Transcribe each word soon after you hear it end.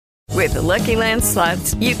With the Lucky Land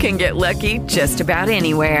Slots, you can get lucky just about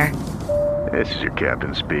anywhere. This is your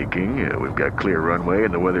captain speaking. We've got clear runway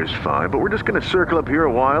and the weather's fine, but we're just going to circle up here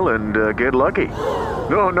a while and get lucky.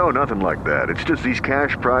 No, nothing like that. It's just these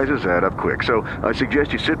cash prizes add up quick. So I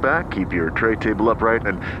suggest you sit back, keep your tray table upright,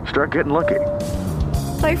 and start getting lucky.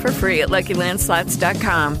 Play for free at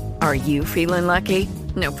LuckyLandSlots.com. Are you feeling lucky?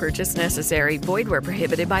 No purchase necessary. Void where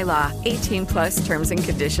prohibited by law. 18 plus terms and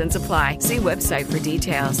conditions apply. See website for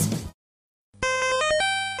details.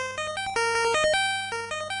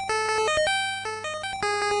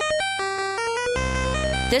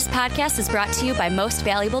 This podcast is brought to you by Most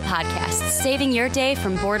Valuable Podcasts, saving your day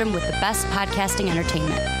from boredom with the best podcasting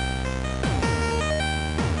entertainment.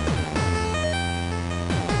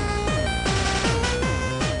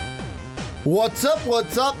 What's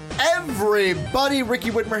up, everybody?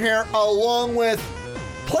 Ricky Whitmer here, along with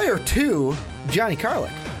player 2, Johnny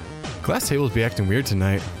Carlick. Glass tables be acting weird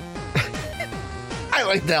tonight. I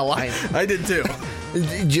like that line. I did too.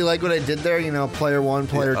 Did you like what I did there? You know, player 1,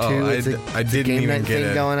 player 2. I didn't game even night get thing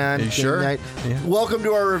it. going on. Are you Game sure? Night. Yeah. Welcome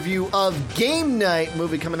to our review of Game Night,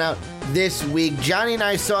 movie coming out this week. Johnny and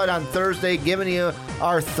I saw it on Thursday, giving you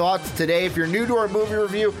our thoughts today. If you're new to our movie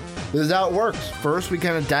review, this is how it works. First, we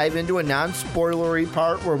kind of dive into a non-spoilery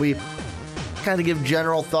part where we kind of give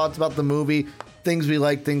general thoughts about the movie, things we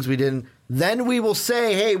liked, things we didn't. Then we will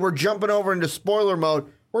say, hey, we're jumping over into spoiler mode.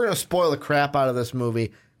 We're going to spoil the crap out of this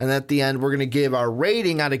movie. And at the end, we're going to give our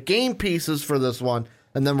rating out of game pieces for this one.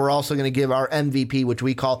 And then we're also going to give our MVP, which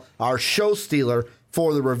we call our show stealer,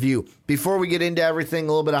 for the review. Before we get into everything, a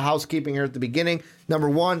little bit of housekeeping here at the beginning. Number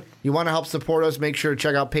one, you want to help support us, make sure to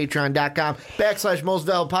check out patreon.com/Most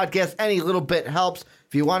Valuable Podcast. Any little bit helps.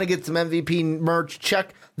 If you want to get some MVP merch,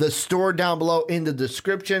 check the store down below in the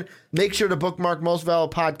description. Make sure to bookmark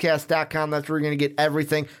mostvaluablepodcast.com. That's where you're going to get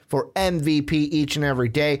everything for MVP each and every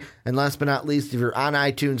day. And last but not least, if you're on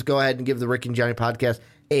iTunes, go ahead and give the Rick and Johnny podcast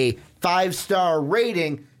a 5-star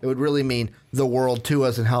rating. It would really mean the world to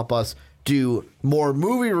us and help us do more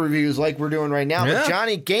movie reviews like we're doing right now. Yeah. But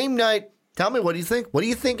Johnny, Game Night, tell me, what do you think? What do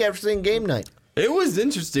you think after seeing Game Night? It was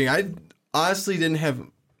interesting. I honestly didn't have,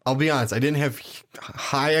 I'll be honest, I didn't have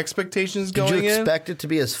high expectations going in. Did you expect it to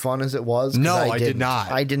be as fun as it was? No, I did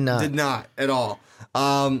not. I did not. Did not at all.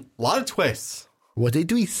 A lot of twists. What a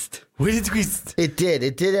twist. What a twist. It did.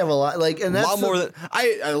 It did have a lot. Like, and A that's lot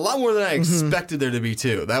more than I expected there to be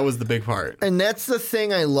too. That was the big part. And that's the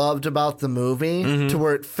thing I loved about the movie, to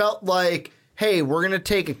where it felt like, hey, we're going to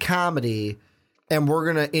take a comedy and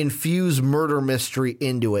we're going to infuse murder mystery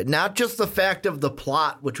into it. Not just the fact of the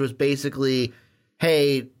plot, which was basically,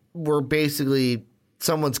 hey, we're basically,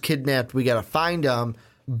 someone's kidnapped, we got to find them,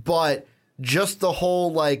 but just the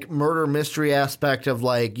whole, like, murder mystery aspect of,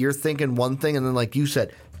 like, you're thinking one thing and then, like you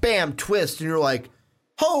said, bam, twist, and you're like,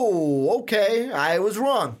 oh, okay, I was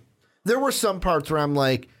wrong. There were some parts where I'm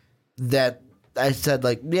like, that I said,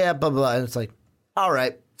 like, yeah, blah, blah, and it's like, all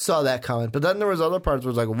right, saw that coming. But then there was other parts where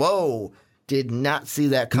it's like, whoa, did not see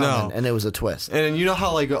that coming, and it was a twist. And you know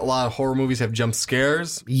how like a lot of horror movies have jump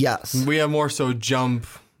scares? Yes. We have more so jump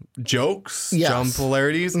jokes, Yes. jump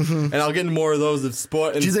polarities, and I'll get into more of those in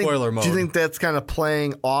spoiler mode. Do you think that's kind of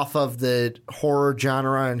playing off of the horror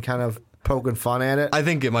genre and kind of poking fun at it? I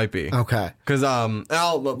think it might be. Okay. Because,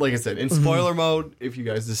 like I said, in spoiler mode, if you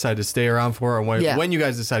guys decide to stay around for it, or when you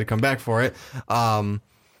guys decide to come back for it,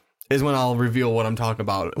 is when I'll reveal what I'm talking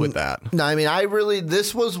about with that. No, I mean,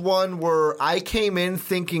 this was one where I came in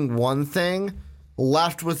thinking one thing,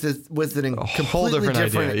 left with a completely different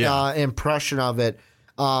idea, yeah. Impression of it.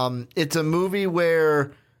 It's a movie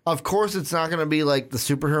where, of course, it's not going to be like the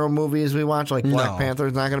superhero movies we watch, like Black Panther.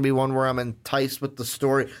 It's not going to be one where I'm enticed with the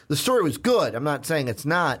story. The story was good. I'm not saying it's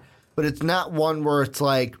not, but it's not one where it's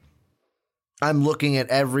like I'm looking at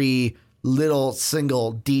every little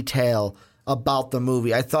single detail about the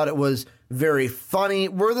movie. I thought it was very funny.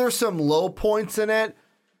 Were there some low points in it?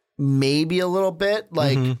 Maybe a little bit.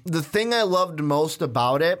 Like, the thing I loved most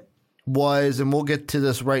about it was, and we'll get to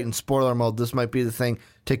this right in spoiler mode, this might be the thing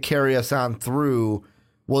to carry us on through,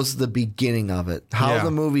 was the beginning of it. How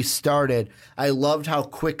the movie started. I loved how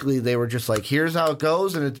quickly they were just like, here's how it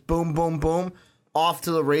goes, and it's boom, boom, boom, off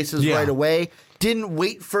to the races right away. Didn't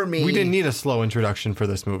wait for me. We didn't need a slow introduction for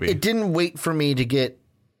this movie. It didn't wait for me to get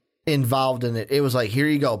involved in it. It was like, here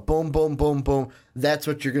you go, boom, boom, boom, boom. That's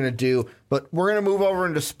what you're going to do. But we're going to move over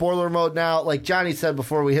into spoiler mode now. Like Johnny said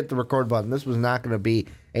before we hit the record button, this was not going to be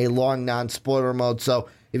a long non-spoiler mode. So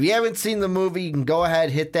if you haven't seen the movie, you can go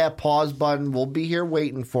ahead, hit that pause button. We'll be here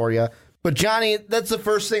waiting for you. But Johnny, that's the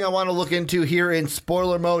first thing I want to look into here in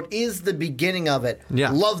spoiler mode is the beginning of it.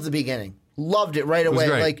 Yeah. Love the beginning. Loved it right away.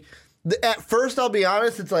 Great. Like, At first, I'll be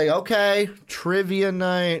honest, it's like, okay, trivia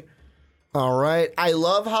night. All right. I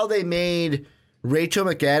love how they made Rachel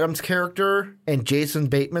McAdams' character and Jason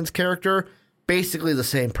Bateman's character basically the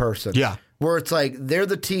same person. Yeah. Where it's like they're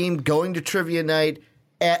the team going to trivia night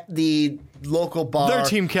at the local bar. They're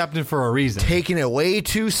team captain for a reason. Taking it way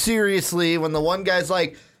too seriously when the one guy's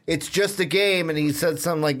like, it's just a game, and he said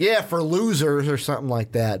something like, yeah, for losers or something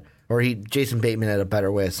like that. Or Jason Bateman had a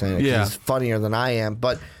better way of saying it. Yeah. He's funnier than I am.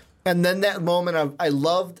 And then that moment I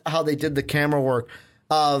loved how they did the camera work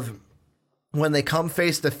of when they come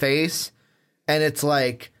face to face, and it's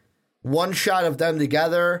like one shot of them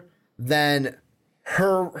together, then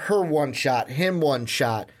her one shot, him one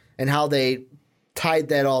shot, and how they tied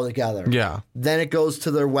that all together. Yeah. Then it goes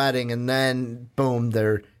to their wedding, and then boom,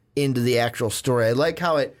 they're into the actual story. I like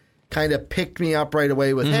how it kind of picked me up right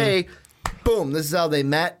away with, hey, boom, this is how they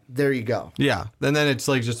met. There you go. Yeah. And then it's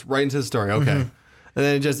like just right into the story. Okay. And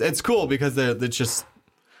then it's cool because it's just,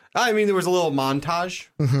 I mean, there was a little montage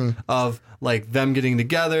of like them getting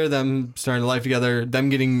together, them starting life together, them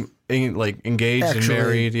getting engaged and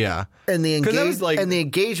married. Yeah. And the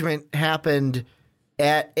engagement happened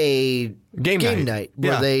at a game night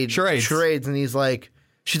where they charades, and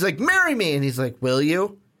she's like, marry me, and he's like, will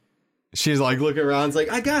you? She's like looking around, it's like,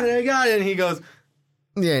 I got it, and he goes,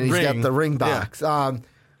 yeah, and he's got the ring box. Yeah.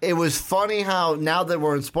 It was funny how now that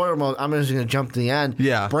we're in spoiler mode, I'm just going to jump to the end.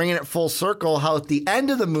 Yeah, bringing it full circle. How at the end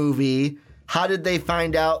of the movie, how did they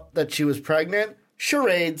find out that she was pregnant?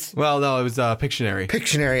 Charades. Well, no, it was Pictionary.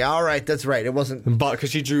 Pictionary. All right, that's right. It wasn't because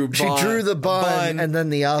she drew the bun and then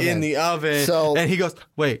the oven in the oven. So and he goes,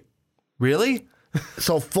 wait, really?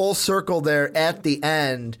 So full circle there at the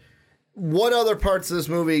end. What other parts of this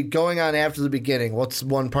movie going on after the beginning? What's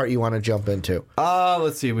one part you want to jump into?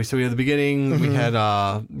 Let's see. We had the beginning. We had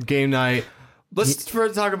game night. Let's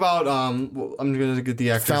first talk about. I'm going to get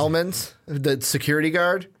the actors. Fellman's, the security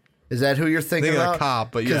guard. Is that who you're thinking about? The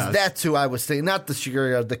cop, but because that's who I was thinking. Not the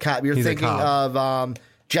security guard, the cop. You're thinking of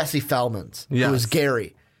Jesse Fellman's, who was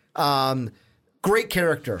Gary. Great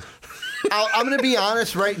character. I'm going to be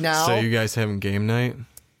honest right now. So you guys having game night?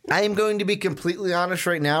 I am going to be completely honest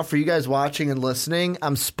right now for you guys watching and listening.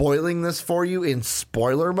 I'm spoiling this for you in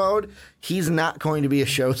spoiler mode. He's not going to be a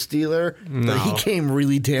show stealer, but he came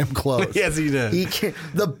really damn close. Yes, he did.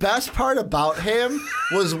 The best part about him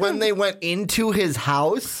was when they went into his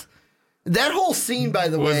house. That whole scene, by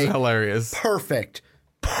the way, was hilarious.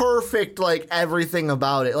 Perfect, like everything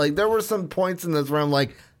about it. Like there were some points in this where I'm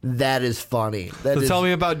like, that is funny. Tell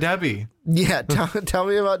me about Debbie. Yeah, tell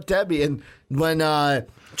me about Debbie. And when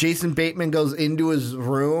Jason Bateman goes into his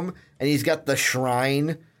room and he's got the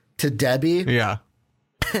shrine to Debbie. Yeah.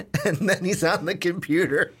 And then he's on the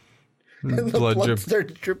computer. And the blood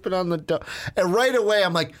starts dripping on the duck. And right away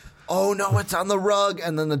I'm like, oh no, it's on the rug.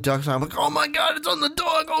 And then the duck's on. I'm like, oh my God, it's on the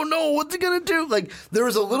dog. Oh no, what's he going to do? Like there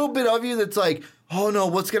was a little bit of you that's like, oh no,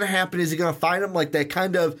 what's going to happen? Is he going to find him? Like that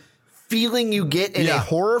kind of feeling you get in a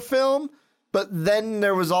horror film. But then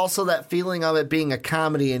there was also that feeling of it being a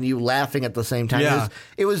comedy and you laughing at the same time. Yeah.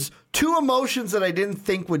 It was two emotions that I didn't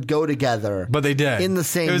think would go together. But they did. In the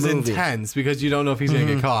same movie. It was intense because you don't know if he's going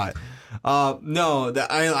to get caught.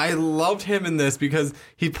 I loved him in this because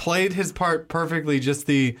he played his part perfectly. Just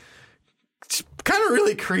the kind of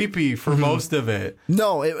really creepy for most of it.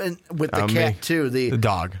 No, with the cat too. The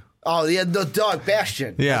dog. Oh, yeah, the dog,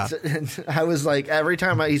 Bastion. Yeah. I was like, every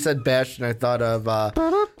time he said Bastion, I thought of, I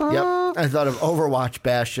thought of Overwatch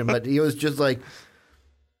Bastion, but he was just like,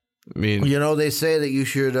 I mean, you know, they say that you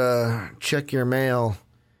should check your mail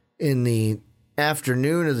in the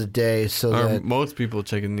afternoon of the day so that... Most people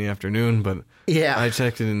check it in the afternoon, but I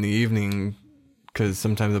checked it in the evening because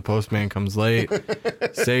sometimes the postman comes late,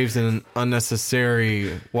 saves an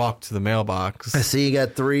unnecessary walk to the mailbox. I see you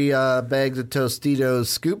got 3 bags of Tostitos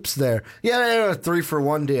scoops there. Yeah, a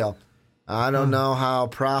 3-for-1 deal. I don't know how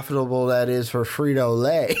profitable that is for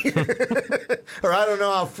Frito-Lay. Or I don't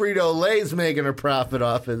know how Frito-Lay's making a profit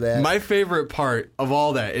off of that. My favorite part of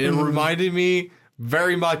all that, and it reminded me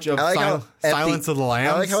very much of Silence of the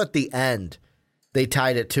Lambs. I like how at the end they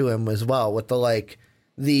tied it to him as well with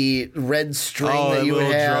the red string that you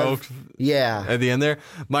would have. Yeah. At the end there.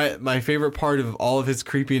 My favorite part of all of his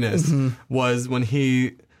creepiness was when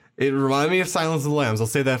it reminded me of Silence of the Lambs. I'll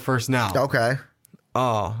say that first now. Okay.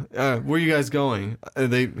 Oh, where are you guys going? When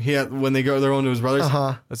they go, they're going to his brother's.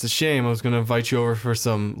 That's a shame. I was going to invite you over for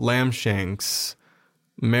some lamb shanks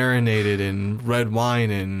marinated in red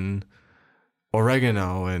wine and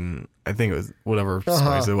oregano and I think it was whatever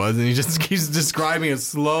spice it was, and he just keeps describing it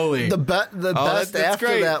slowly. The best after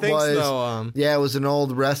great. that Thanks, was it was an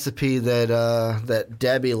old recipe that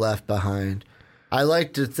Debbie left behind. I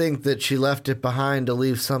like to think that she left it behind to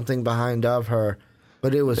leave something behind of her,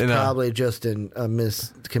 but it was probably just a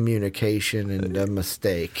miscommunication and a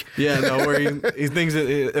mistake. Yeah, no, where he thinks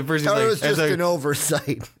that at first he's it like, was just an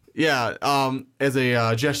oversight. Yeah, as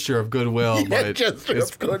a gesture of goodwill. But gesture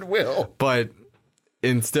of goodwill. But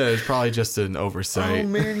instead, it's probably just an oversight. Oh,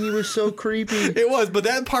 man, he was so creepy. It was, but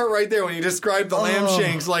that part right there when you described the lamb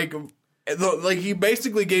shanks, like he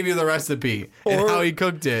basically gave you the recipe and how he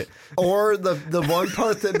cooked it. Or the one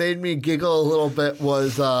part that made me giggle a little bit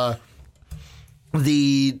was I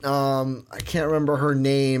can't remember her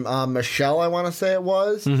name, Michelle, I want to say it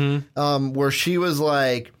was, where she was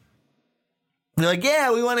like, they're like,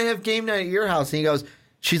 yeah, we want to have game night at your house. And he goes,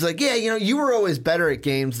 she's like, yeah, you were always better at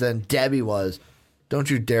games than Debbie was. Don't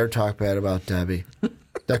you dare talk bad about Debbie.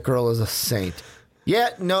 That girl is a saint.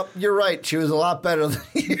 Yeah, no, you're right. She was a lot better than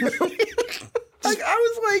you. I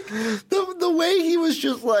was like, the way he was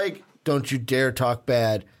just like, don't you dare talk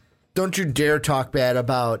bad. Don't you dare talk bad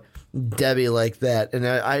about Debbie like that. And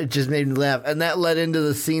it just made me laugh. And that led into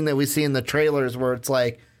the scene that we see in the trailers where it's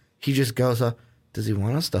like, he just goes, does he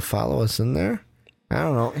want us to follow us in there? I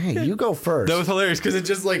don't know. Hey, you go first. That was hilarious because it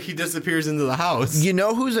just like he disappears into the house. You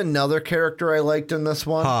know who's another character I liked in this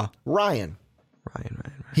one? Ryan. Ryan.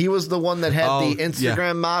 He was the one that had the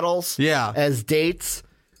Instagram models as dates.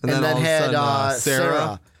 And then had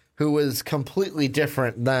Sarah, who was completely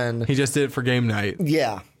different than... He just did it for game night.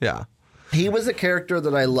 Yeah. Yeah. He was a character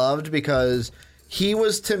that I loved because he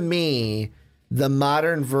was, to me, the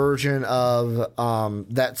modern version of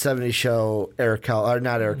that 70s show, of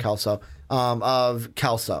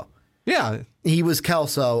Kelso. Yeah. He was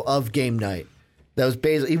Kelso of game night. That was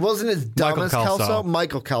basically, he wasn't as dumb as Kelso.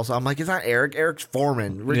 Michael Kelso. I'm like, it's not Eric. Eric's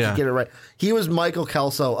Foreman. Ricky, get it right. He was Michael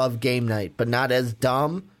Kelso of game night, but not as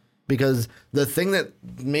dumb. Because the thing that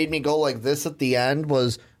made me go like this at the end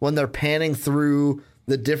was when they're panning through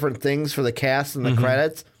the different things for the cast and the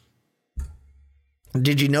credits.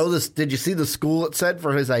 Did you know this? Did you see the school it said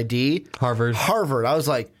for his ID? Harvard. I was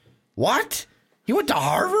like, what? He went to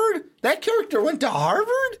Harvard? That character went to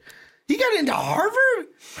Harvard? He got into Harvard?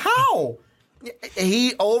 How?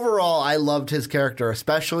 Overall, I loved his character,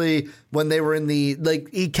 especially when they were in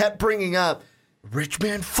he kept bringing up Rich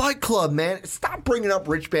Man Fight Club, man. Stop bringing up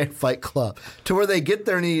Rich Man Fight Club. To where they get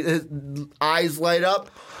there and his eyes light up.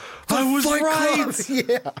 I was right.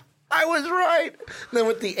 Yeah, I was right. And then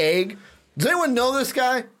with the egg. Does anyone know this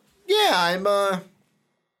guy? Yeah, I'm,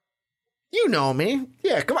 you know me.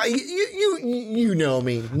 Yeah, come on. You know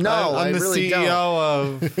me. No, I'm I the really CEO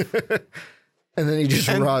don't. of... And then he just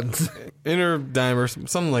runs. Interdime or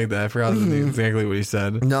something like that. I forgot exactly what he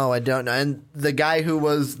said. No, I don't know. And the guy who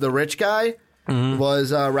was the rich guy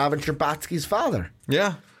was Robin Scherbatsky's father.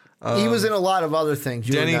 Yeah. He was in a lot of other things.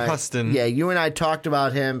 Denny Huston. Yeah, you and I talked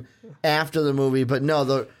about him after the movie, but no,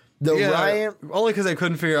 the Ryan... Only because I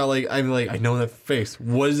couldn't figure out, I know that face.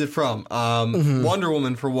 What is it from? Wonder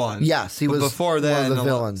Woman, for one. Yes, he was before that, one of the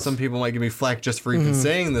villains. Some people might give me flack just for even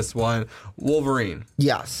saying this one. Wolverine.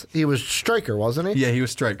 Yes, he was Stryker, wasn't he? Yeah, he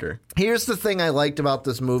was Stryker. Here's the thing I liked about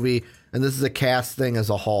this movie, and this is a cast thing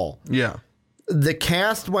as a whole. Yeah. The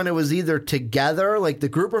cast, when it was either together, like the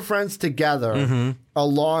group of friends together,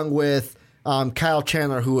 along with Kyle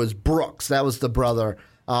Chandler, who was Brooks. That was the brother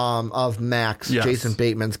of Max, Jason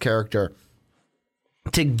Bateman's character.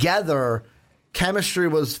 Together, chemistry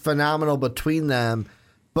was phenomenal between them,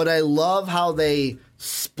 but I love how they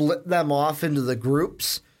split them off into the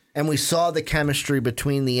groups, and we saw the chemistry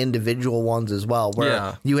between the individual ones as well,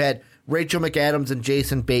 where you had Rachel McAdams and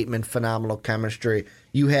Jason Bateman, phenomenal chemistry.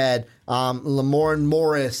 You had Lamorne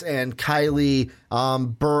Morris and Kylie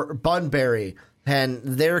Bunbury and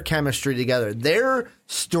their chemistry together. Their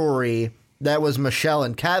story, that was Michelle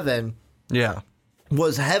and Kevin,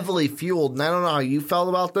 was heavily fueled. And I don't know how you felt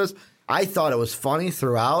about this. I thought it was funny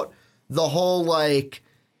throughout. The whole,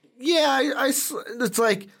 it's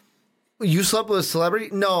like, you slept with a celebrity?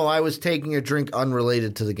 No, I was taking a drink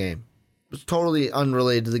unrelated to the game. It was totally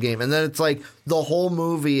unrelated to the game. And then it's like the whole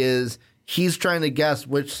movie is he's trying to guess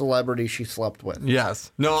which celebrity she slept with.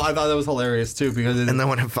 Yes. No, I thought that was hilarious too because and then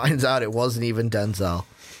when it finds out it wasn't even Denzel.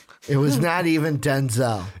 It was not even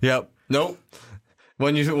Denzel. Yep. Nope.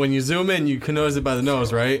 When you zoom in, you can notice it by the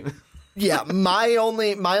nose, right? Yeah. My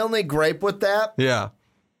only gripe with that. Yeah.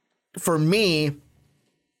 For me,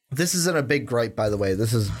 this isn't a big gripe, by the way.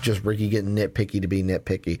 This is just Ricky getting nitpicky to be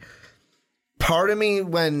nitpicky. Part of me,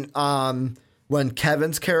 when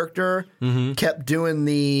Kevin's character kept doing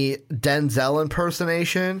the Denzel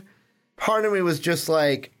impersonation, part of me was just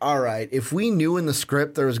like, all right, if we knew in the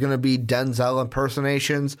script there was going to be Denzel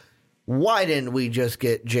impersonations, why didn't we just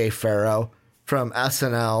get Jay Farrow from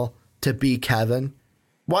SNL to be Kevin?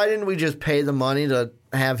 Why didn't we just pay the money to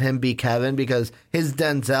have him be Kevin? Because his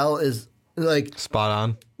Denzel is like spot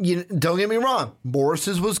on. Don't get me wrong,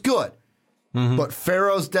 Morris's was good, but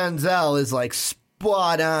Farrow's Denzel is like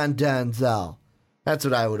spot on Denzel. That's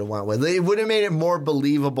what I would have went with. It would have made it more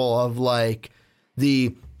believable of like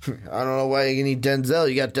I don't know why you need Denzel.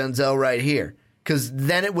 You got Denzel right here. Because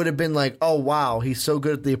then it would have been like, oh, wow, he's so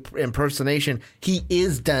good at the impersonation. He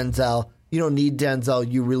is Denzel. You don't need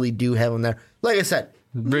Denzel. You really do have him there. Like I said,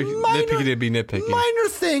 nitpicky to be nitpicky. Minor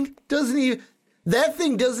thing that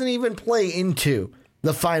thing doesn't even play into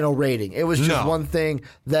the final rating. It was just one thing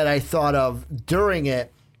that I thought of during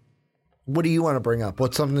it. What do you want to bring up?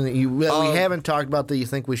 What's something that we haven't talked about that you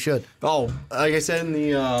think we should? Oh, like I said in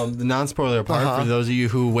the non-spoiler part, for those of you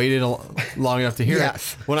who waited long enough to hear it,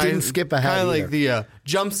 when didn't skip ahead, kind of like the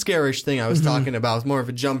jump scare-ish thing I was talking about. It's more of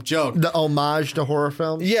a jump joke. The homage to horror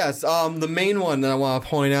films? Yes. The main one that I want to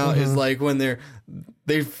point out is like when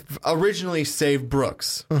they've originally saved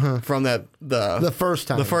Brooks from the first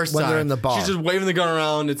time. When they're in the bar. She's just waving the gun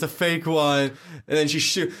around. It's a fake one. And then she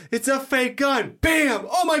shoots. It's a fake gun. Bam.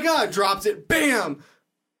 Oh my God. Drops it. Bam.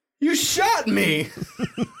 You shot me.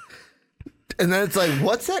 And then it's like,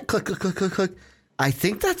 what's that? Click, click, click, click, click. I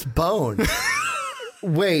think that's bone.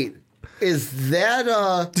 Wait, is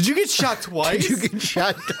that Did you get shot twice? Did you get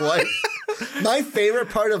shot twice? My favorite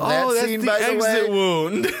part of that scene, by the way. Exit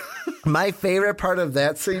wound. My favorite part of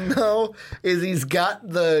that scene, though, is he's got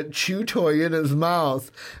the chew toy in his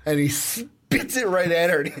mouth and he spits it right at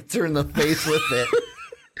her and hits her in the face with it.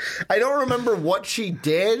 I don't remember what she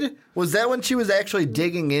did. Was that when she was actually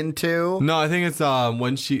digging into? No, I think it's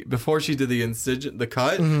when before she did the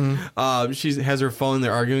cut. She has her phone.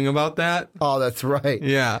 They're arguing about that. Oh, that's right.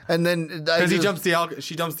 Yeah, and then because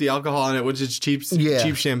she dumps the alcohol in it, which is cheap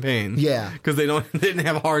champagne. Yeah, because they didn't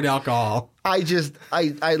have hard alcohol. I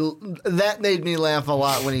that made me laugh a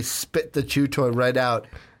lot when he spit the chew toy right out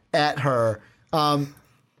at her.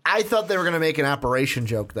 I thought they were going to make an operation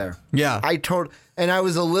joke there. Yeah, and I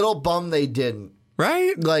was a little bummed they didn't.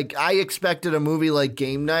 Right? Like, I expected a movie like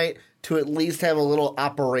Game Night to at least have a little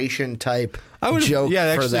operation type joke. Yeah,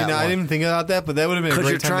 actually, for that I didn't think about that, but that would have been a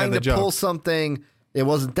great time to have the joke. Because you're trying to pull something, it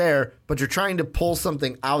wasn't there, but you're trying to pull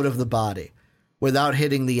something out of the body without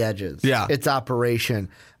hitting the edges. Yeah. It's operation.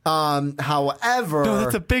 However... No,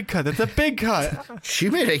 that's a big cut. That's a big cut.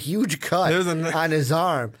 She made a huge cut on his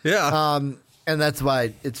arm. Yeah. And that's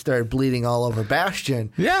why it started bleeding all over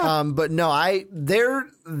Bastion. Yeah. But no,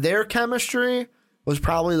 their chemistry was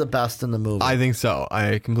probably the best in the movie. I think so.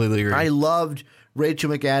 I completely agree. I loved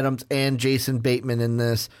Rachel McAdams and Jason Bateman in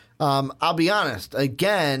this. I'll be honest.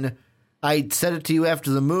 Again, I said it to you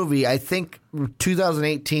after the movie. I think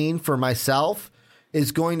 2018 for myself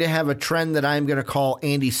is going to have a trend that I'm going to call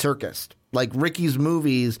Andy Serkis. Like Ricky's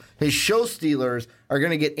movies, his show stealers are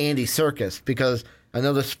going to get Andy Serkis because,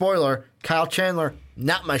 another spoiler, Kyle Chandler,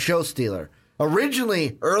 not my show stealer.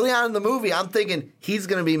 Originally, early on in the movie, I'm thinking he's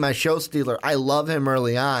going to be my show stealer. I love him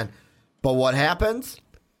early on. But what happens?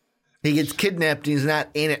 He gets kidnapped and he's not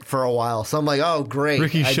in it for a while. So I'm like, oh, great.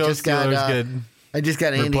 Ricky's show stealer is good. I just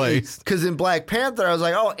got Andy. Because in Black Panther, I was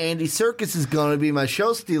like, oh, Andy Serkis is going to be my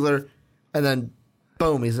show stealer. And then,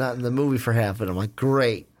 boom, he's not in the movie for half of it. I'm like,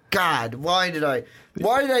 great. God, why did I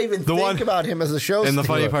even think about him as a show stealer? And the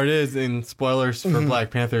funny part is, in spoilers for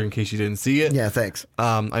Black Panther, in case you didn't see it. Yeah, thanks.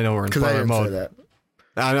 I know we're in spoiler mode. Say that.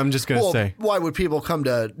 I'm just going to say. Why would people come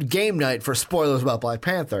to Game Night for spoilers about Black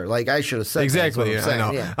Panther? Like, I should have said exactly. That's what I'm saying.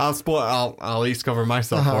 I know. Yeah. I'll at least cover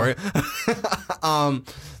myself for it.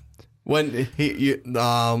 When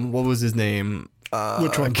what was his name?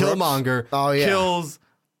 Which one? Killmonger kills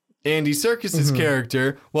Andy Serkis's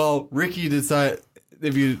character. Well, Ricky decided.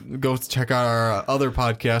 If you go check out our other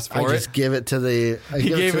podcast for just give it to the... He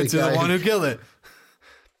gave it to the one who killed it.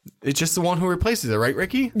 It's just the one who replaces it, right,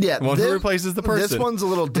 Ricky? Yeah. The one who replaces the person. This one's a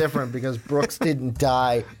little different because Brooks didn't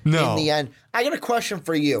die in the end. I got a question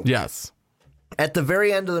for you. Yes. At the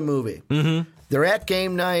very end of the movie, they're at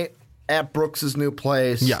Game Night at Brooks's new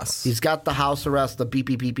place. Yes. He's got the house arrest, the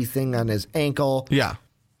beepy thing on his ankle. Yeah.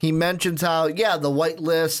 He mentions how, the white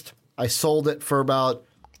list, I sold it for about...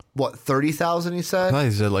 What, 30,000 he said? I thought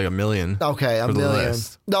he said like $1 million. Okay, $1 million.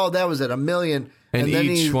 No, that was it, $1 million. And then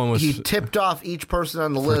he tipped off each person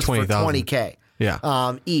on the list for $20,000.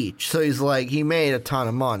 Yeah. Each. So he's like, he made a ton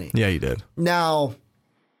of money. Yeah, he did. Now,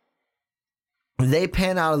 they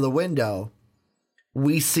pan out of the window.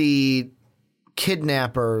 We see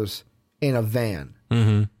kidnappers in a van.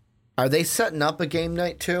 Mm-hmm. Are they setting up a Game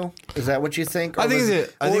Night too? Is that what you think? Or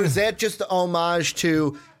is that just a homage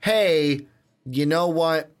to, hey, you know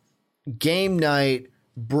what? Game Night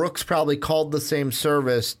Brooks probably called the same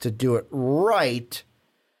service to do it right.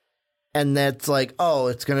 And that's like, oh,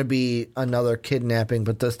 it's going to be another kidnapping,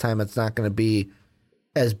 but this time it's not going to be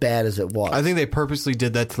as bad as it was. I think they purposely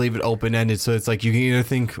did that to leave it open-ended, so it's like you can either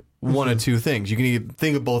think one of two things. You can either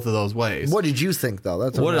think of both of those ways. What did you think, though?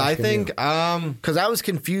 That's what did I think? Because I was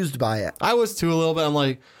confused by it. I was too a little bit. I'm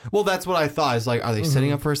like, well, that's what I thought. It's like, are they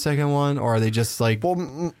setting up for a second one, or are they just like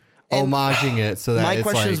homaging it so that my it's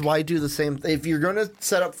question like, is, why do the same? If you're going to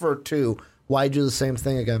set up for a 2, why do the same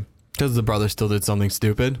thing again? Because the brother still did something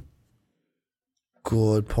stupid.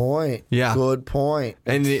 Good point. Yeah. Good point.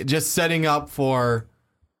 And just setting up for.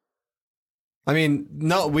 I mean,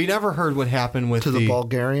 no, we never heard what happened with the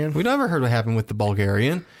Bulgarian. We never heard what happened with the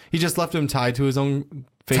Bulgarian. He just left him tied to his own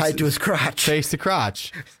face, tied to his crotch, face to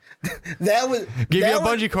crotch. That was give you a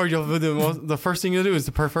bungee cord. The first thing you'll do is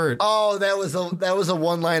to pervert. Oh, that was a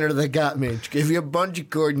one-liner that got me. Give you a bungee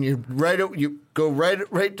cord and you go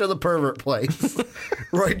right to the pervert place,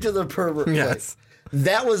 right to the pervert place.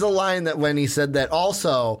 That was a line that when he said that.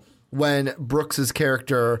 Also, when Brooks's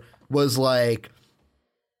character was like,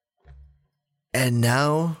 and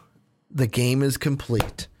now the game is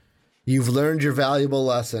complete. You've learned your valuable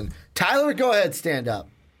lesson. Tyler, go ahead, stand up.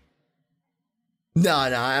 No,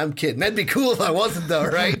 I'm kidding. That'd be cool if I wasn't, though,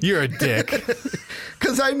 right? You're a dick.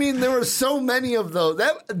 Because, I mean, there were so many of those.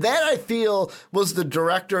 That I feel was the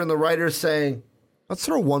director and the writer saying, let's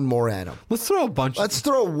throw one more at him. Let's throw a bunch. Let's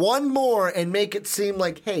throw one more and make it seem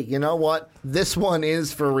like, hey, you know what? This one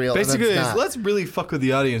is for real. Basically, let's really fuck with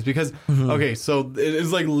the audience because, okay, so it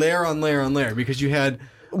is like layer on layer on layer because you had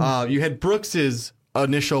Brooks's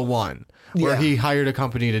initial one where he hired a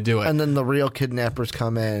company to do it. And then the real kidnappers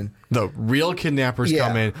come in. The real kidnappers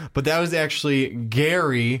come in. But that was actually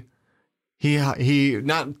Gary. He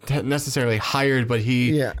not necessarily hired, but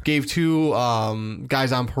he gave 2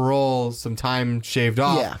 guys on parole some time shaved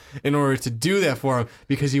off in order to do that for him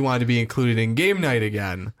because he wanted to be included in game night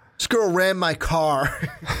again. This girl ran my car.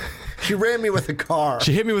 She ran me with a car.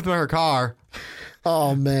 She hit me with her car.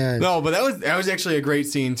 Oh man! No, but that was actually a great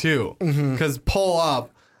scene too because pull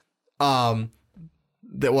up,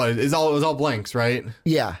 it was all blanks, right?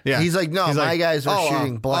 Yeah. He's like, no, my guys are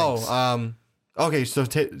shooting blanks. Okay, so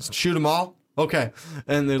shoot them all? Okay.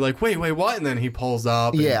 And they're like, wait, what? And then he pulls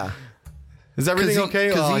up. Yeah. Is everything okay?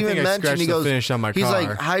 Because he even mentioned, he goes, finish on my car. He's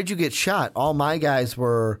like, how'd you get shot? All my guys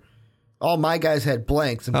had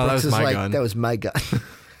blanks. And Brooks is like, gun. That was my gun.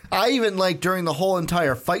 I even like during the whole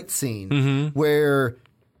entire fight scene where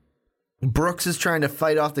Brooks is trying to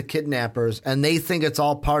fight off the kidnappers and they think it's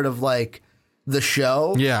all part of like the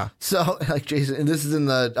show. Yeah. So like Jason, and this is in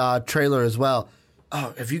the trailer as well.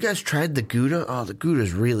 Oh, have you guys tried the Gouda? Oh, the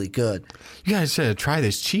Gouda's really good. You guys should try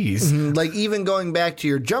this cheese. Like even going back to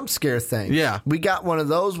your jump scare thing. Yeah. We got one of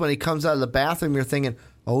those when he comes out of the bathroom. You're thinking,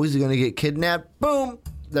 oh, is he going to get kidnapped? Boom.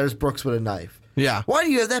 There's Brooks with a knife. Yeah. Why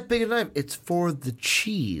do you have that big a knife? It's for the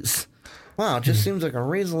cheese. Wow, it just seems like a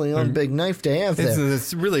reasonably big knife to have there.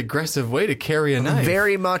 It's a really aggressive way to carry a knife.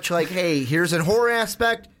 Very much like, hey, here's a horror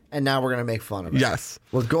aspect, and now we're going to make fun of it. Yes.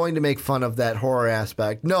 We're going to make fun of that horror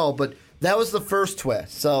aspect. No, but that was the first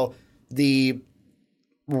twist. So the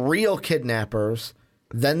real kidnappers,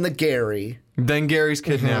 then the Gary. Then Gary's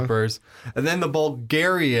kidnappers, and then the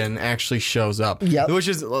Bulgarian actually shows up. Yep. Which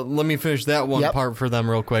is, let me finish that one part for them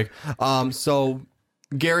real quick. So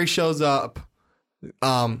Gary shows up,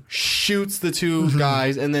 shoots the 2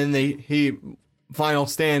 guys, and then he final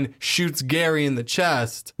stand shoots Gary in the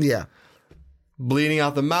chest. Yeah. Bleeding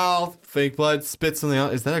out the mouth, fake blood, spits on the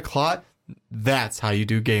out. Is that a clot? That's how you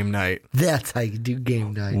do game night. That's how you do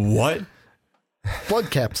game night. What? Blood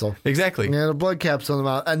capsule. Exactly. Yeah, the blood capsule in the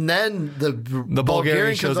mouth. And then the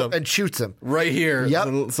Bulgarian shows up and shoots him. Right here.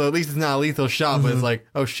 Yep. So at least it's not a lethal shot, but it's like,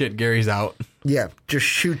 oh shit, Gary's out. Yeah, just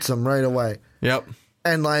shoots him right away. Yep.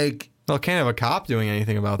 And like... Well, can't have a cop doing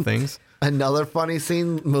anything about things. Another funny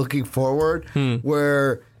scene looking forward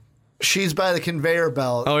where she's by the conveyor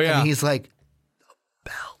belt. Oh, yeah. And he's like,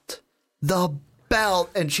 the belt.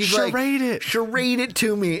 And she's like, charade it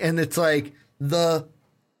to me. And it's like,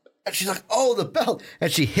 and she's like, oh, the belt.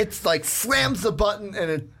 And she hits, like, slams the button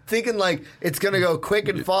and thinking, like, it's going to go quick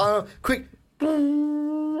and fall. Quick.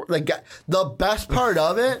 The best part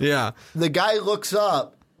of it, the guy looks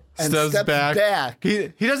up and steps back.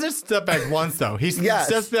 He doesn't step back once, though. He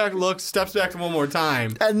steps back, looks, steps back one more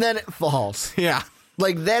time. And then it falls. Yeah.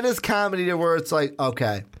 Like, that is comedy to where it's like,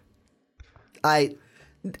 okay.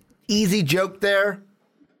 Easy joke there,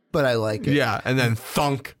 but I like it. Yeah, and then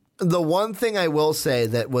thunk. The one thing I will say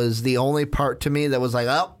that was the only part to me that was like,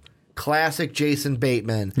 oh, classic Jason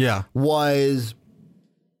Bateman. Yeah. Was,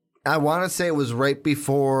 I want to say it was right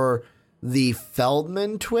before the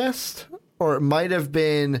Feldman twist, or it might have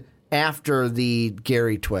been after the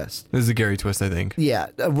Gary twist. This is a Gary twist, I think. Yeah,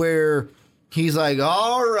 where he's like,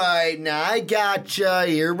 all right, now I gotcha.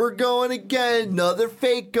 Here we're going again. Another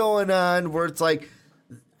fake going on. Where it's like,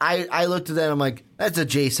 I looked at that and I'm like, that's a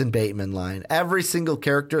Jason Bateman line. Every single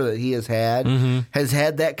character that he has had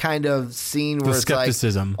that kind of scene where it's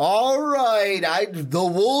skepticism. like, all right, the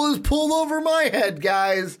wool is pulled over my head,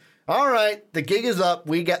 guys. All right, the gig is up.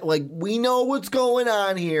 We know what's going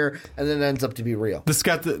on here, and then it ends up to be real.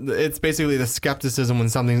 It's basically the skepticism when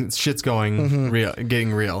shit's going real,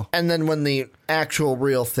 getting real, and then when the actual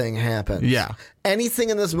real thing happens. Yeah.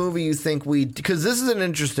 Anything in this movie you think because this is an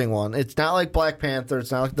interesting one. It's not like Black Panther.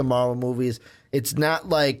 It's not like the Marvel movies. It's not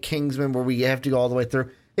like Kingsman where we have to go all the way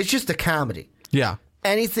through. It's just a comedy. Yeah.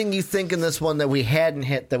 Anything you think in this one that we hadn't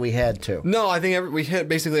hit that we had to? No, I think we hit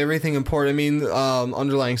basically everything important. I mean,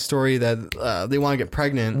 underlying story that they want to get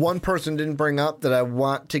pregnant. One person didn't bring up that I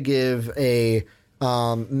want to give a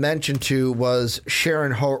mention to was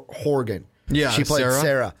Sharon Horgan. Yeah, she played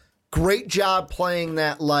Sarah. Great job playing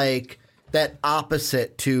that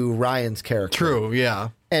opposite to Ryan's character. True, yeah.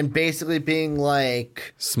 And basically being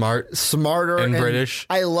like smarter and British.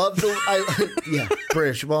 I love yeah,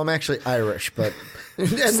 British. Well, I'm actually Irish, but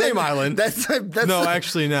same island. That's no,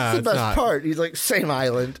 actually not. That's the best part. He's like same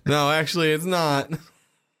island. No, actually, it's not.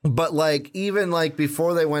 But like even like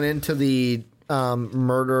before they went into the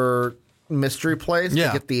murder mystery place to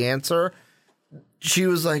get the answer, she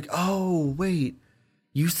was like, "Oh wait,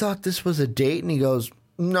 you thought this was a date?" And he goes,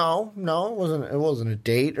 No, it wasn't a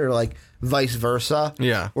date, or like vice versa.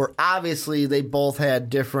 Yeah. Where obviously they both had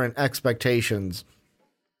different expectations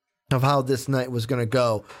of how this night was going to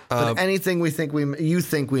go. But anything you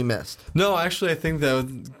think we missed? No, actually, I think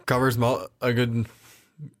that covers most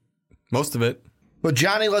of it. Well,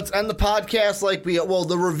 Johnny, let's end the podcast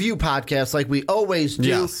the review podcast like we always do.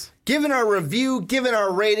 Yes. Given our review, given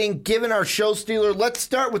our rating, given our show stealer, let's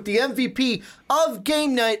start with the MVP of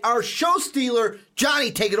Game Night, our show stealer.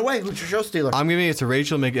 Johnny, take it away. Who's your show stealer? I'm giving it to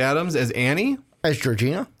Rachel McAdams as Annie. As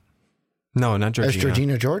Georgina? No, not Georgina. As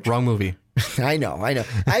Georgina George? Wrong movie. I know.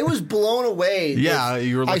 I was blown away. Yeah,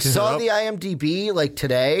 you were looking I saw the IMDb like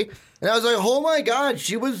today, and I was like, oh my God,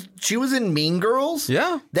 she was in Mean Girls?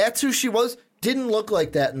 Yeah. That's who she was. Didn't look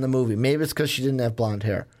like that in the movie. Maybe it's because she didn't have blonde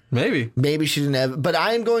hair. Maybe she didn't have. But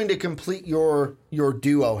I'm going to complete your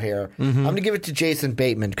duo here. I'm going to give it to Jason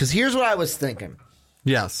Bateman because here's what I was thinking.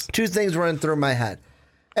 Yes. Two things running through my head.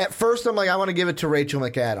 At first, I'm like, I want to give it to Rachel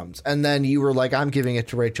McAdams. And then you were like, I'm giving it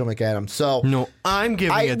to Rachel McAdams. So no, I'm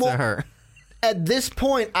giving it to her. At this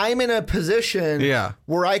point, I'm in a position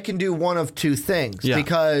where I can do one of two things. Yeah.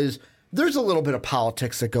 Because there's a little bit of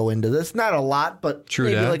politics that go into this. Not a lot, but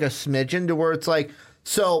maybe like a smidgen to where it's like,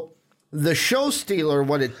 so the show stealer,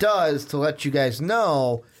 what it does to let you guys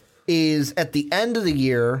know is at the end of the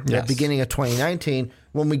year, at the beginning of 2019,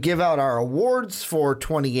 when we give out our awards for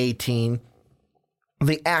 2018,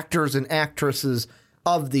 the actors and actresses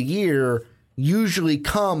of the year usually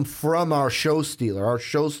come from our show stealer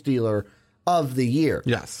of the year.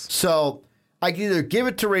 Yes. So I could either give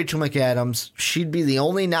it to Rachel McAdams, she'd be the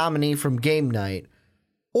only nominee from Game Night,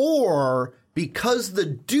 or because the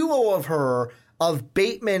duo of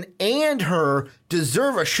Bateman and her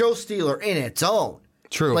deserve a show stealer in its own.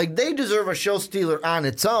 True. Like they deserve a show stealer on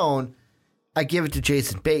its own, I give it to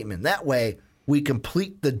Jason Bateman. That way we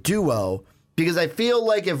complete the duo, because I feel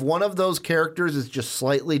like if one of those characters is just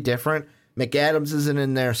slightly different, McAdams isn't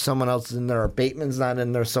in there, someone else is in there, or Bateman's not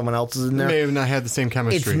in there, someone else is in there. May have not had the same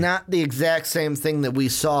chemistry. It's not the exact same thing that we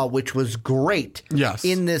saw, which was great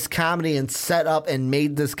in this comedy and set up and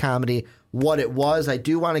made this comedy what it was. I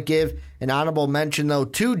do want to give an honorable mention, though,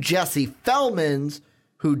 to Jesse Feldmans,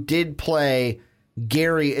 who did play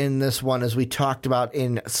Gary in this one, as we talked about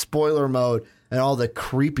in spoiler mode, and all the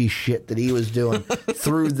creepy shit that he was doing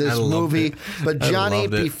through this movie. But Johnny,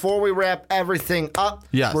 before we wrap everything up,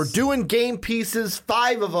 we're doing game pieces,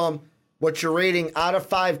 5 of them. What's your rating out of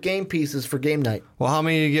 5 game pieces for Game Night? Well, how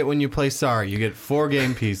many do you get when you play Sorry? You get 4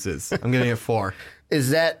 game pieces. I'm getting it 4.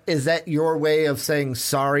 Is that your way of saying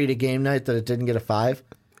sorry to Game Night that it didn't get a 5?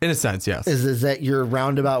 In a sense, yes. Is that your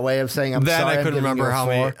roundabout way of saying I'm then sorry? I couldn't remember how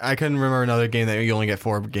many. I couldn't remember another game that you only get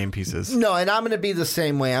 4 game pieces. No, and I'm going to be the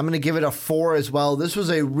same way. I'm going to give it a 4 as well. This was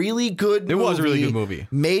a really good movie. It was a really good movie.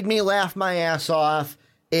 Made me laugh my ass off.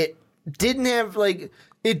 It didn't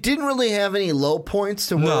really have any low points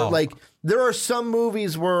to where there are some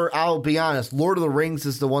movies where, I'll be honest, Lord of the Rings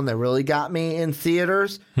is the one that really got me in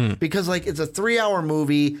theaters because it's a 3-hour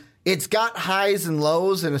movie. It's got highs and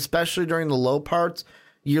lows, and especially during the low parts,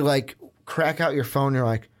 you crack out your phone. You're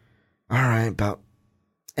like, all right, about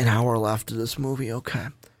An hour left of this movie. Okay.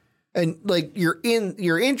 And like you're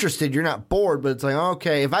interested, you're not bored, but it's like,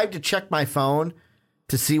 okay, if I have to check my phone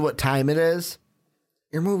to see what time it is,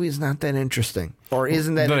 your movie is not that interesting. Or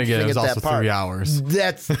isn't that interesting at that part? 3 hours.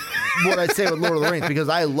 That's what I say with Lord of the Rings, because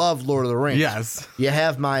I love Lord of the Rings. Yes. You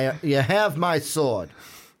have my sword.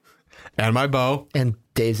 And my bow. And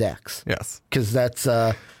Dave's axe. Yes. Because that's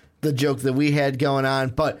the joke that we had going on.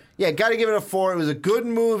 But yeah, got to give it a 4. It was a good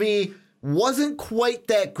movie. Wasn't quite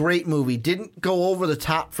that great movie. Didn't go over the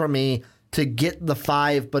top for me to get the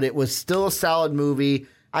 5, but it was still a solid movie.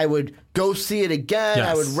 I would go see it again. Yes.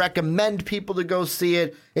 I would recommend people to go see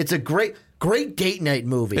it. It's a great date night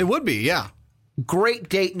movie. It would be, yeah. Great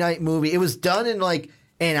date night movie. It was done in like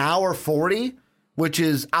an hour 40, which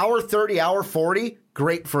is hour 30, hour 40.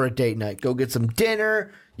 Great for a date night. Go get some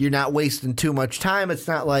dinner. You're not wasting too much time. It's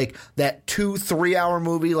not like that 2-3 hour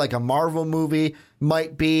movie like a Marvel movie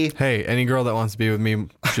might be. Hey, any girl that wants to be with me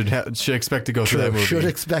should expect to go see that movie. Should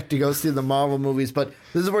expect to go see the Marvel movies. But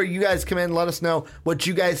this is where you guys come in. Let us know what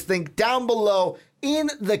you guys think down below in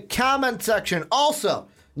the comment section. Also,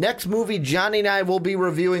 next movie Johnny and I will be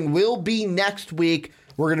reviewing will be next week.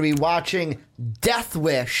 We're going to be watching Death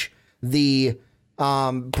Wish, the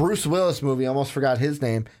Bruce Willis movie. I almost forgot his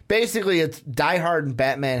name. Basically, it's Die Hard and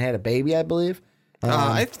Batman had a baby, I believe.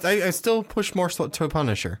 I still push more to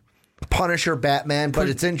Punisher. Punisher, Batman, but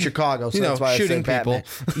it's in Chicago, so that's why shooting I say people.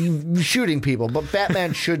 Batman. Shooting people, but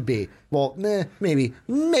Batman should be. Well,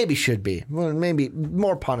 maybe should be. Well, maybe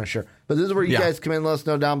more Punisher. But this is where you guys come in. Let us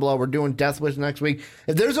know down below. We're doing Death Wish next week.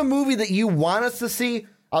 If there's a movie that you want us to see,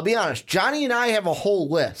 I'll be honest. Johnny and I have a whole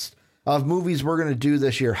list of movies we're going to do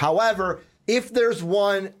this year. However, if there's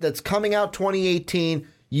one that's coming out 2018,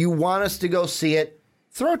 you want us to go see it,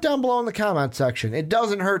 throw it down below in the comment section. It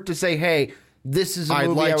doesn't hurt to say, hey, this is a movie I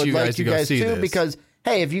would like you guys to, because,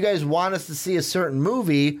 hey, if you guys want us to see a certain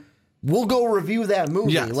movie, we'll go review that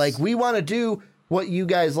movie. Yes. Like, we want to do what you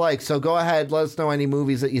guys like. So go ahead, let us know any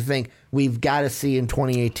movies that you think we've got to see in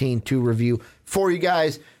 2018 to review for you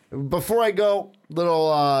guys. Before I go,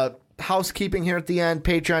 little housekeeping here at the end,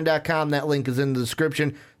 patreon.com. That link is in the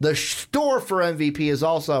description. The store for MVP is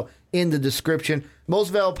also in the description.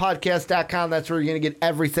 MostValuablePodcast.com. That's where you're going to get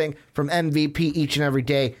everything from MVP each and every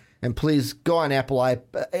day. And please go on Apple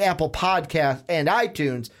Podcasts and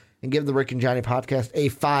iTunes and give the Rick and Johnny podcast a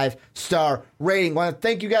 5-star rating. Want to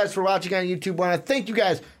thank you guys for watching on YouTube. Want to thank you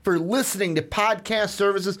guys for listening to podcast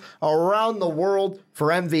services around the world for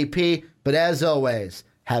MVP. But as always,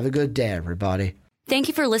 have a good day, everybody. Thank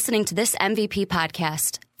you for listening to this MVP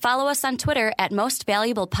podcast. Follow us on Twitter at Most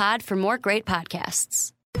Valuable Pod for more great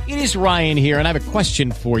podcasts. It is Ryan here, and I have a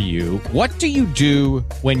question for you. What do you do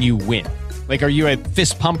when you win? Like, are you a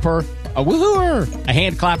fist pumper, a woohooer, a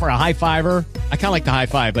hand clapper, a high fiver? I kind of like the high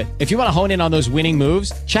five, but if you want to hone in on those winning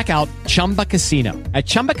moves, check out Chumba Casino. At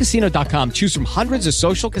ChumbaCasino.com, choose from hundreds of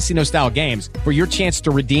social casino-style games for your chance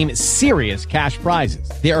to redeem serious cash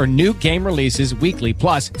prizes. There are new game releases weekly,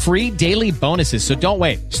 plus free daily bonuses, so don't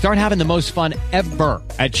wait. Start having the most fun ever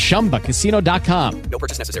at ChumbaCasino.com. No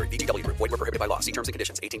purchase necessary. VGW Group. Void where prohibited by law. See terms and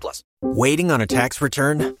conditions. 18+. Waiting on a tax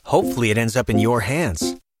return? Hopefully it ends up in your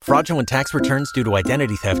hands. Fraudulent tax returns due to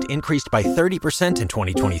identity theft increased by 30% in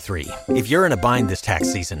 2023. If you're in a bind this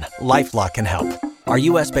tax season, LifeLock can help. Our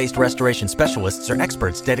U.S.-based restoration specialists are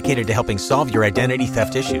experts dedicated to helping solve your identity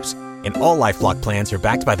theft issues. And all LifeLock plans are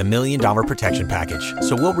backed by the $1 Million Protection Package.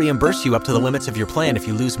 So we'll reimburse you up to the limits of your plan if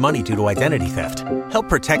you lose money due to identity theft. Help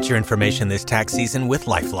protect your information this tax season with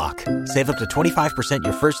LifeLock. Save up to 25%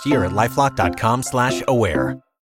 your first year at LifeLock.com/aware.